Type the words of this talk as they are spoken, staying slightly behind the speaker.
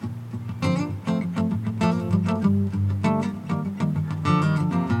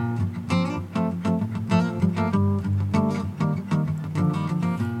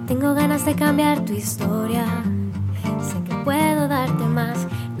de cambiar tu historia. Sé que puedo darte más.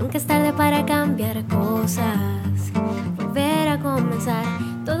 Nunca es tarde para cambiar cosas, volver a comenzar.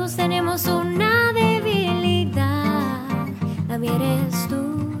 Todos tenemos una debilidad. La mía eres tú,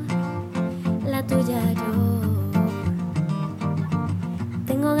 la tuya yo.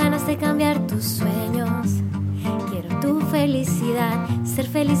 Tengo ganas de cambiar tus sueños. Quiero tu felicidad, ser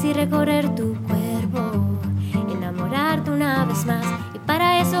feliz y recorrer tu cuerpo, enamorarte una vez más. Y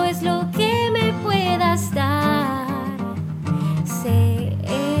para eso es lo que me puedas dar. Sé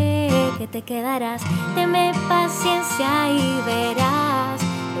que te quedarás, tenme paciencia y verás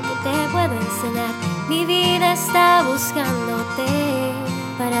lo que te puedo enseñar. Mi vida está buscándote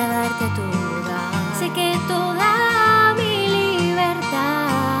para darte tu lugar. Sé que toda mi libertad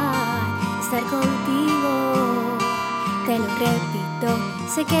estar contigo, te lo repito,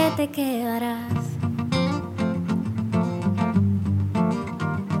 sé que te quedarás.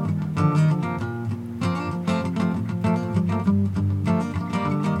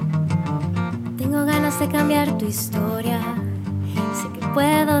 Tengo ganas de cambiar tu historia. Sé que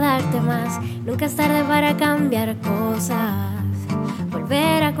puedo darte más. Nunca es tarde para cambiar cosas,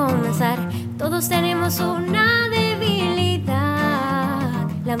 volver a comenzar. Todos tenemos una debilidad.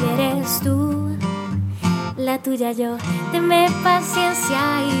 La mía eres tú, la tuya yo. Tenme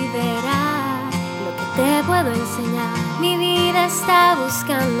paciencia y verás lo que te puedo enseñar. Mi vida está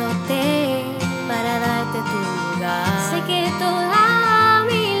buscándote para darte tu lugar. Sé que toda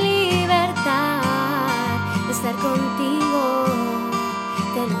mi libertad estar contigo,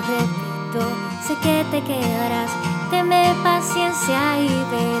 te lo repito, sé que te quedarás. Tenme paciencia y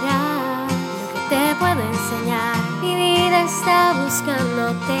verás lo que te puedo enseñar. Mi vida está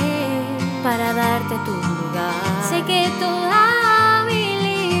buscándote para darte tu lugar. Sé que toda mi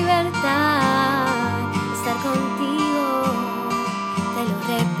libertad estar contigo, te lo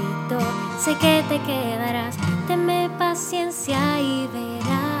repito, sé que te quedarás. Tenme paciencia y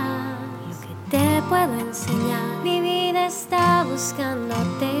verás lo que te puedo enseñar. Mi vida está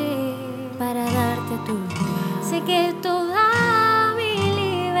buscándote para darte tu lugar. Sé que toda mi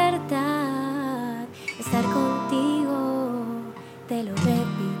libertad estar contigo, te lo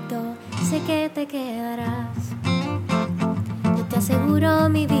repito, sé que te quedarás. Yo te aseguro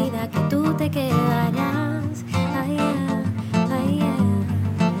mi vida que tú te quedarás. Ay, yeah, ay,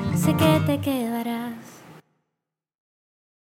 yeah. Sé que te quedarás.